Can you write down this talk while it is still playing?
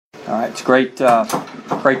All right, it's great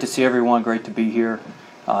to see everyone. Great to be here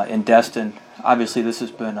in Destin. Obviously, this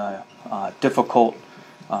has been a difficult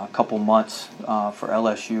couple months for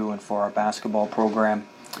LSU and for our basketball program.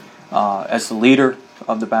 As the leader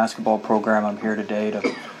of the basketball program, I'm here today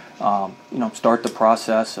to start the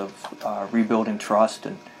process of rebuilding trust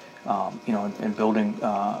and building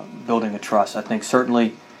a trust. I think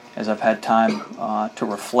certainly as I've had time to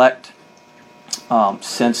reflect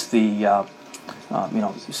since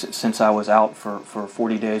I was out for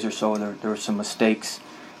 40 days or so, there were some mistakes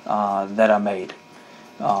that I made.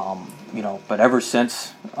 But ever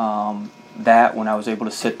since that, when I was able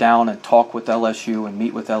to sit down and talk with LSU and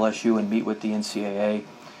meet with LSU and meet with the NCAA,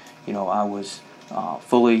 I was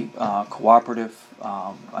fully cooperative.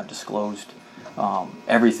 I disclosed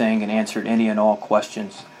everything and answered any and all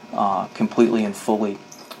questions completely and fully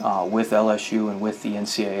with LSU and with the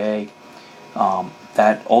NCAA.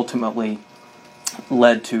 That ultimately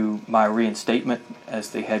led to my reinstatement as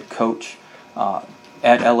the head coach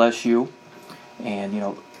at LSU. And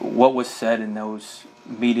what was said in those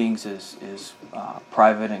meetings is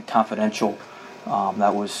private and confidential.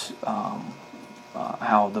 That was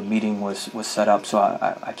how the meeting was set up. So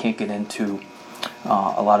I can't get into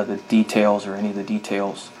a lot of the details or any of the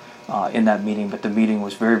details in that meeting. But the meeting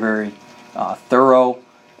was very, very thorough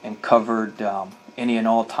and covered any and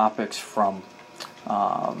all topics from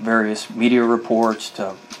various media reports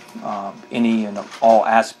to any and all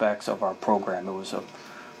aspects of our program. It was a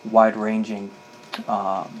wide-ranging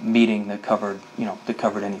meeting that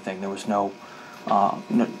covered anything. There was no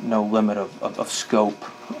limit of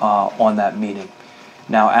scope on that meeting.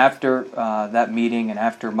 Now, after that meeting and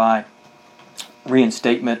after my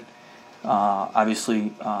reinstatement,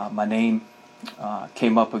 obviously my name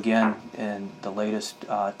came up again in the latest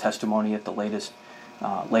testimony at the latest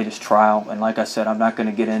trial. And like I said, I'm not going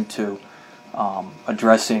to get into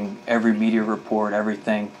addressing every media report,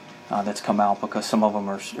 everything that's come out, because some of them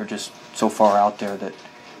are just so far out there that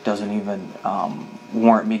doesn't even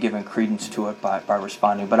warrant me giving credence to it by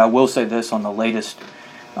responding. But I will say this on the latest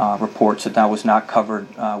reports that was not covered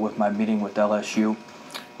with my meeting with LSU.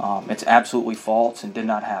 It's absolutely false and did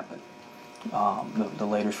not happen. The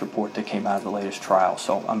latest report that came out of the latest trial.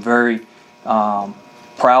 So I'm very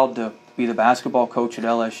proud to be the basketball coach at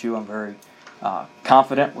LSU. I'm very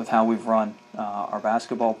confident with how we've run our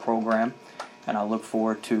basketball program, and I look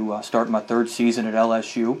forward to starting my third season at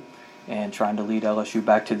LSU and trying to lead LSU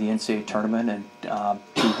back to the NCAA tournament and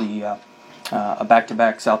to a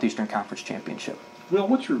back-to-back Southeastern Conference championship. Well,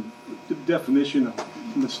 what's your definition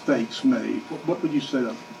of mistakes made? What would you say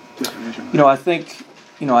the definition is?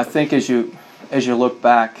 I think as you look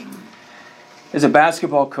back, as a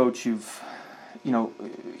basketball coach, you've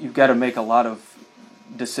got to make a lot of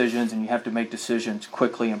decisions, and you have to make decisions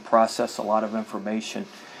quickly and process a lot of information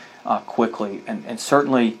quickly. And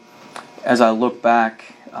certainly, as I look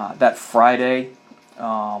back, that Friday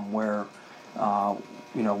where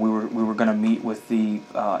we were going to meet with the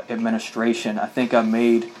administration, I think I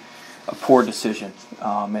made a poor decision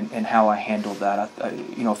in how I handled that.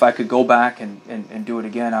 If I could go back and do it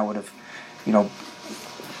again, I would have,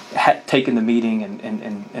 taken the meeting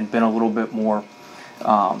and been a little bit more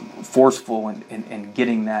forceful in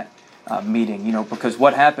getting that meeting. Because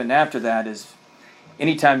what happened after that is,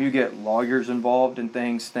 anytime you get lawyers involved in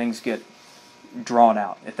things get drawn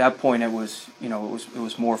out. At that point, it was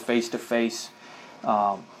more face-to-face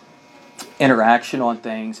interaction on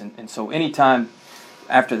things, and so anytime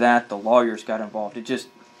after that the lawyers got involved, it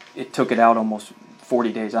took it out almost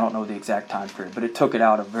 40 days. I don't know the exact time period, but it took it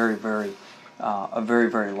out a very, very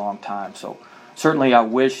long time. So certainly I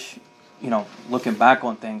wish, looking back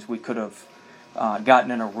on things, we could have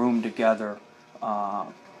gotten in a room together a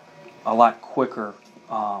lot quicker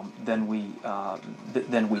than we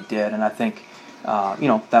did, and I think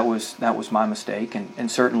that was my mistake,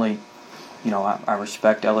 and certainly I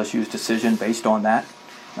respect LSU's decision based on that,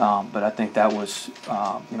 but I think that was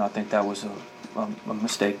a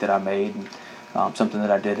mistake that I made, and something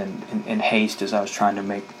that I did in haste as I was trying to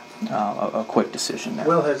make a quick decision there.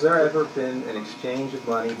 Well, has there ever been an exchange of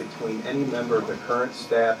money between any member of the current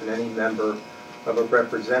staff and any member of a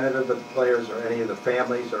representative of the players, or any of the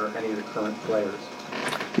families, or any of the current players?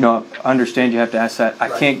 I understand you have to ask that. I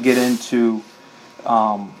can't get into,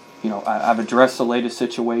 I've addressed the latest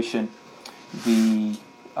situation.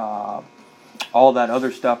 All that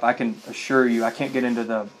other stuff, I can assure you, I can't get into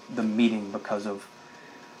the meeting because of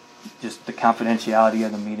just the confidentiality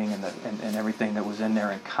of the meeting and everything that was in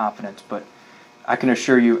there in confidence. But I can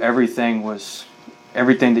assure you everything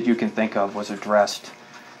that you can think of was addressed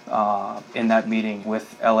in that meeting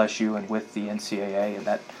with LSU and with the NCAA, and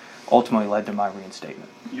that ultimately led to my reinstatement.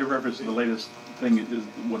 Your reference to the latest thing is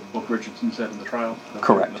what Book Richardson said in the trial?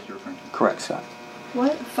 Correct. That's what you're referring to. Correct, Scott.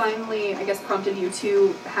 What finally, I guess, prompted you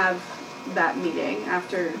to have that meeting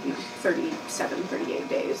after 37, 38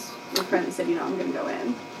 days? Your friend said, I'm going to go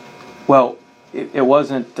in. Well, it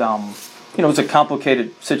wasn't, it was a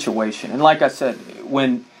complicated situation. And like I said,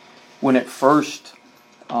 when it first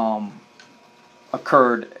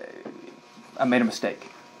occurred, I made a mistake.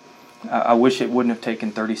 I wish it wouldn't have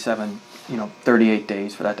taken 38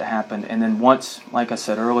 days for that to happen. And then once, like I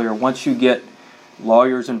said earlier, once you get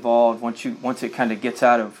lawyers involved, once it kind of gets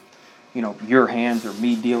out of, your hands or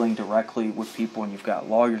me dealing directly with people and you've got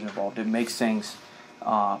lawyers involved, it makes things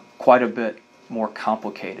quite a bit more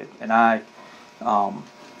complicated. And I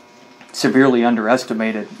severely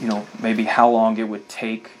underestimated, maybe how long it would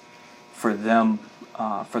take for them,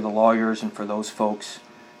 for the lawyers and for those folks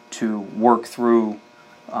to work through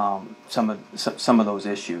some of those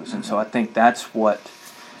issues. And so I think that's what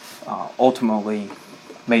ultimately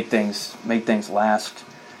made things last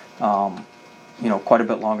quite a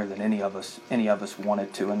bit longer than any of us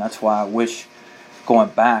wanted to. And that's why I wish, going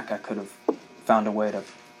back, I could have found a way to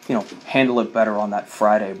handle it better on that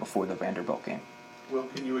Friday before the Vanderbilt game. Well,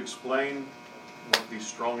 can you explain what the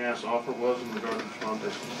strong-ass offer was in regard to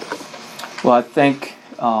Deshaun? Well, I think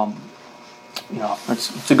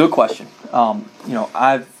it's a good question.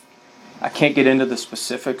 I can't get into the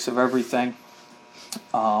specifics of everything,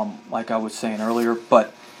 like I was saying earlier,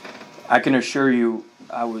 but I can assure you,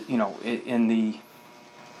 I would, in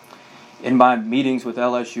my meetings with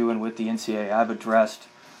LSU and with the NCAA, I've addressed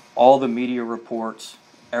all the media reports,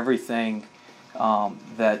 everything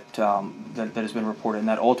that has been reported, and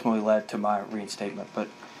that ultimately led to my reinstatement. But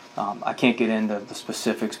I can't get into the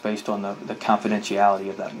specifics based on the confidentiality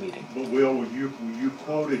of that meeting. But Will, were you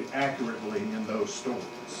quoted accurately in those stories?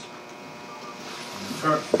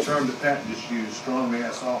 The term that Pat just used, strong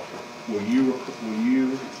ass offer, were you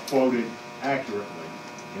quoted accurately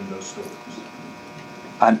in those stories?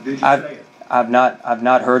 Did you say it? I've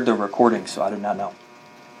not heard the recordings, so I do not know.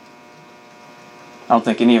 I don't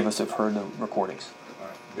think any of us have heard the recordings. All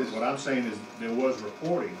right. What I'm saying is there was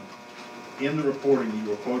reporting. In the reporting,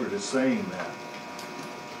 you were quoted as saying that.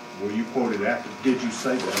 Were you quoted accurately? Did you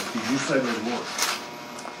say that? Did you say those words?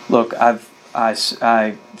 Look,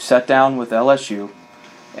 I sat down with LSU,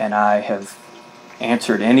 and I have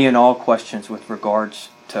answered any and all questions with regards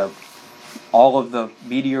to all of the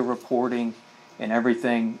media reporting and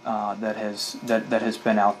everything that has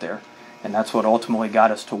been out there, and that's what ultimately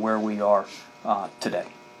got us to where we are today.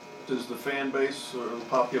 Does the fan base or the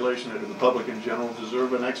population or the public in general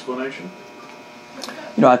deserve an explanation?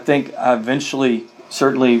 I think eventually,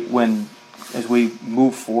 certainly as we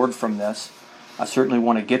move forward from this, I certainly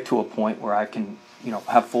want to get to a point where I can,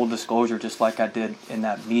 have full disclosure just like I did in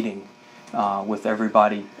that meeting with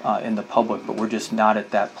everybody in the public, but we're just not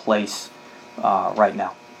at that place right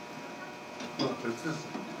now. Well, does this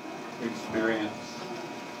experience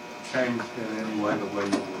change in any way the way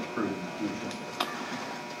you recruit in the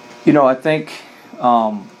future? I think,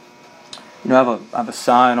 I have a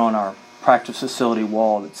sign on our practice facility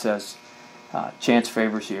wall that says, chance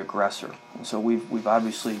favors the aggressor. And so we've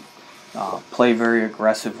obviously played very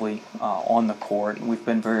aggressively on the court, and we've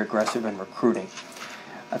been very aggressive in recruiting.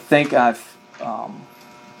 I think I've come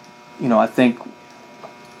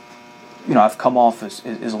off as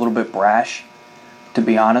a little bit brash, to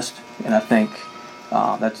be honest, and I think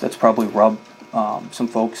that's probably rubbed some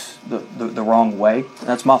folks the wrong way.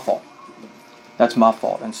 That's my fault.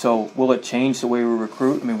 And so, will it change the way we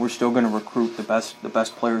recruit? I mean, we're still going to recruit the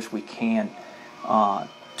best players we can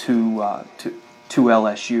to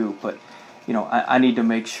LSU, but I need to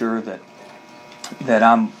make sure that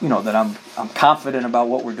I'm confident about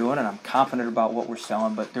what we're doing and I'm confident about what we're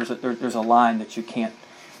selling. But there's a line that you can't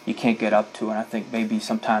get up to, and I think maybe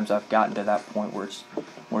sometimes I've gotten to that point where it's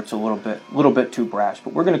a little bit too brash.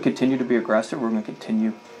 But we're going to continue to be aggressive. We're going to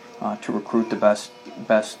continue to recruit the best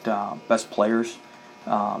players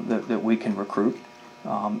that we can recruit,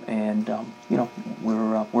 and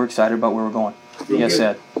we're excited about where we're going. Yes,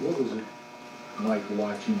 Ed. What was it like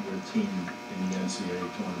watching your team in the NCAA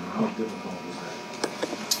tournament? How difficult was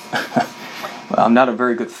that? Well, I'm not a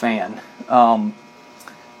very good fan.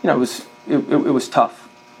 It was tough.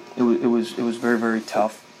 It was very, very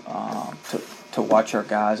tough to watch our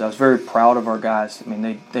guys. I was very proud of our guys. I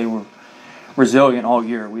mean, they were resilient all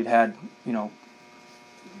year. We'd had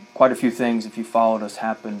quite a few things, if you followed us,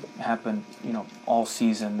 happen all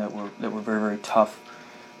season that were very, very tough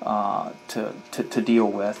to deal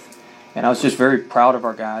with. And I was just very proud of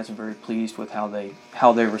our guys and very pleased with how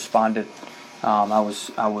they responded. I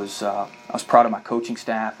was I was proud of my coaching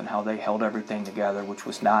staff and how they held everything together, which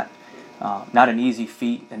was not an easy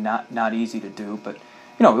feat and not easy to do. But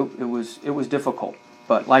it was difficult.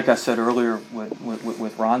 But like I said earlier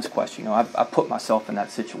with Ron's question, I put myself in that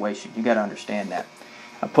situation. You got to understand that.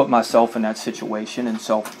 I put myself in that situation, and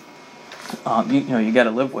so you got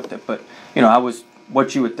to live with it. But I was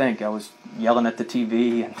what you would think. I was yelling at the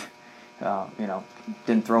TV and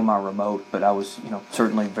didn't throw my remote, but I was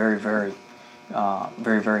certainly very very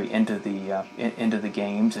into the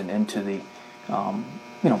games and into the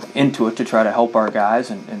into it to try to help our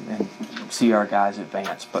guys and see our guys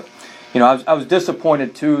advance. But I was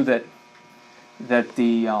disappointed too that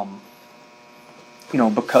the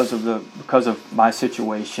because of my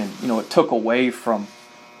situation, it took away from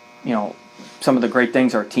some of the great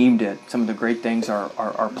things our team did, some of the great things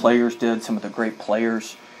our players did, some of the great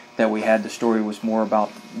players that we had. The story was more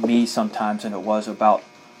about me sometimes than it was about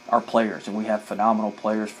our players, and we have phenomenal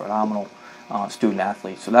players, phenomenal student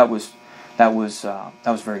athletes. So that was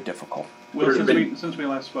very difficult. Well, since we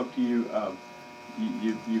last spoke to you,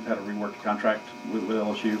 you've had a reworked contract with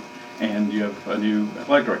LSU, and you have a new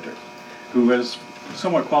athletic director who has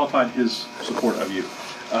somewhat qualified his support of you.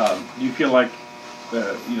 Do you feel like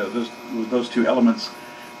those two elements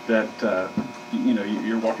that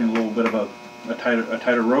you're walking a little bit of a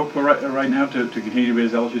tighter rope right now to continue to be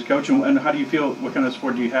as LSU's coach? And how do you feel? What kind of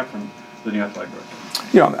support do you have from the new athletic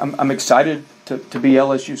director? I'm excited to be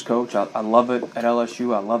LSU's coach. I love it at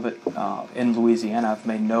LSU. I love it in Louisiana. I've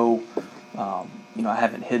made no, I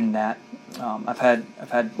haven't hidden that. I've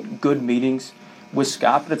had good meetings with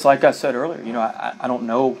Scott, but it's like I said earlier. I don't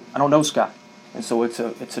know Scott, and so it's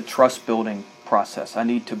a trust building process. I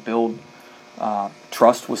need to build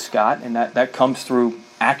trust with Scott, and that comes through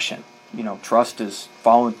action. Trust is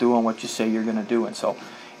following through on what you say you're going to do, and so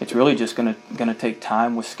it's really just going to take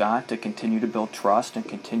time with Scott to continue to build trust and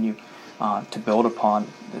continue to build upon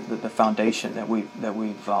the foundation that we've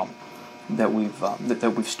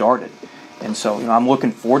started. And so I'm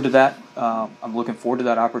looking forward to that. I'm looking forward to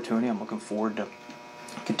that opportunity. I'm looking forward to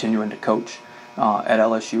continuing to coach at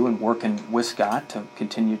LSU and working with Scott to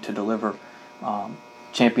continue to deliver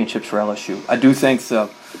championships for LSU. I do think the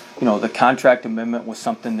contract amendment was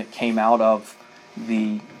something that came out of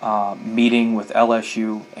the meeting with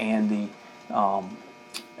LSU and the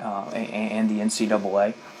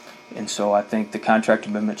NCAA, and so I think the contract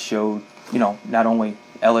amendment showed not only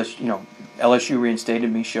LSU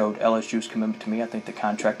reinstated me, showed LSU's commitment to me. I think the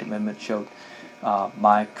contract amendment showed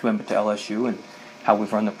my commitment to LSU and how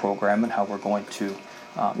we've run the program and how we're going to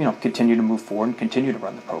continue to move forward and continue to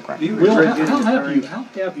run the program. Will, how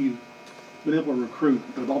have you been able to recruit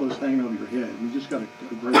with all this hanging over your head? You just got a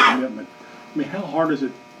great commitment. I mean, how hard is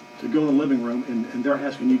it to go in the living room and they're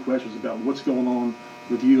asking you questions about what's going on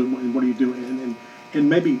with you and what are you doing? And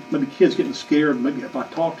maybe kids getting scared. Maybe if I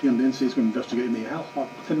talk to him, then he's going to investigate me. How hard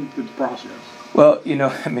is the process? Well,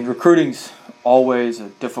 recruiting's always a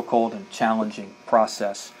difficult and challenging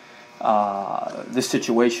process. This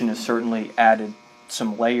situation has certainly added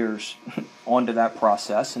some layers onto that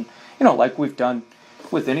process, and like we've done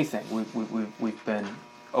with anything, we've been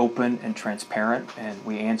open and transparent, and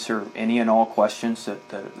we answer any and all questions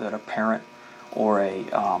that a parent or a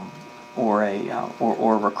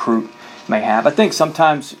recruit may have. I think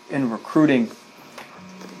sometimes in recruiting,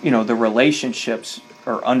 the relationships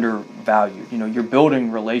are undervalued. You're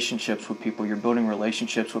building relationships with people, you're building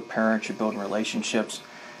relationships with parents, you're building relationships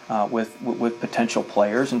with potential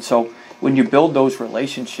players, and so when you build those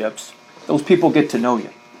relationships, those people get to know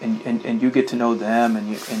you, and you get to know them, and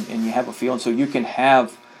you have a feel, and so you can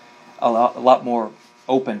have a lot more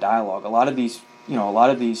open dialogue. A lot of these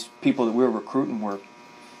people that we're recruiting were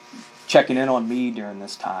checking in on me during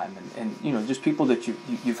this time, and just people that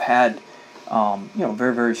you've had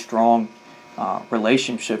very very strong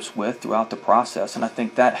relationships with throughout the process, and I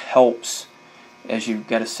think that helps as you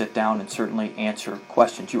got to sit down and certainly answer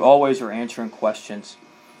questions. You always are answering questions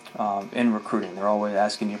in recruiting. They're always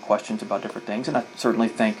asking you questions about different things, and I certainly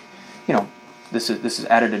think this has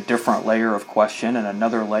added a different layer of question and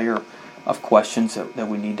another layer of questions that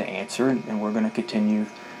we need to answer, and we're going to continue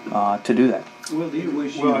to do that. Well, do you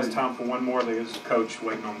wish Well, it's time for one more. There's a coach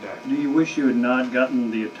waiting on deck. Do you wish you had not gotten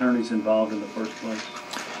the attorneys involved in the first place?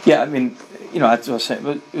 Yeah, that's what I was saying.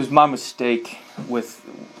 It was my mistake with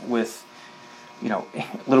a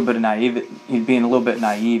little bit of being a little bit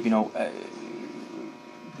naive.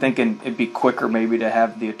 Thinking it'd be quicker maybe to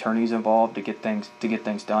have the attorneys involved to get things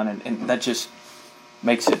done, and that just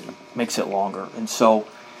makes it longer. And so,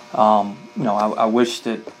 I wish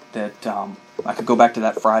that I could go back to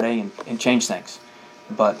that Friday and change things,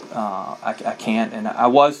 but I can't. And I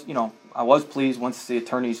was, I was pleased once the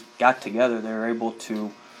attorneys got together, they were able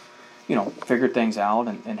to, figure things out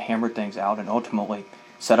and hammer things out and ultimately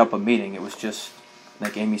set up a meeting. It was just,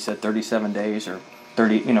 like Amy said, 37 days or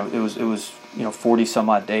 30, it was 40 some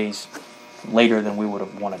odd days later than we would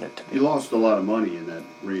have wanted it to be. You lost a lot of money in that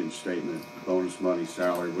reinstatement, bonus money,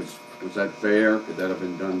 salary. Was that fair? Could that have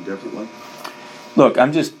been done differently? Look,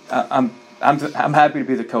 I'm happy to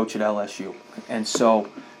be the coach at LSU, and so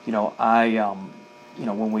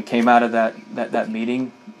when we came out of that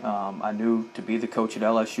meeting, I knew to be the coach at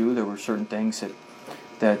LSU there were certain things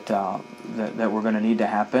that were going to need to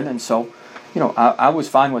happen, and so I was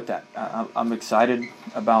fine with that. I'm excited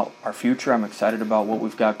about our future. I'm excited about what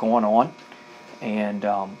we've got going on, and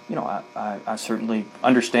I certainly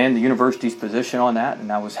understand the university's position on that,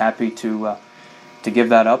 and I was happy to give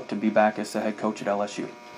that up to be back as the head coach at LSU.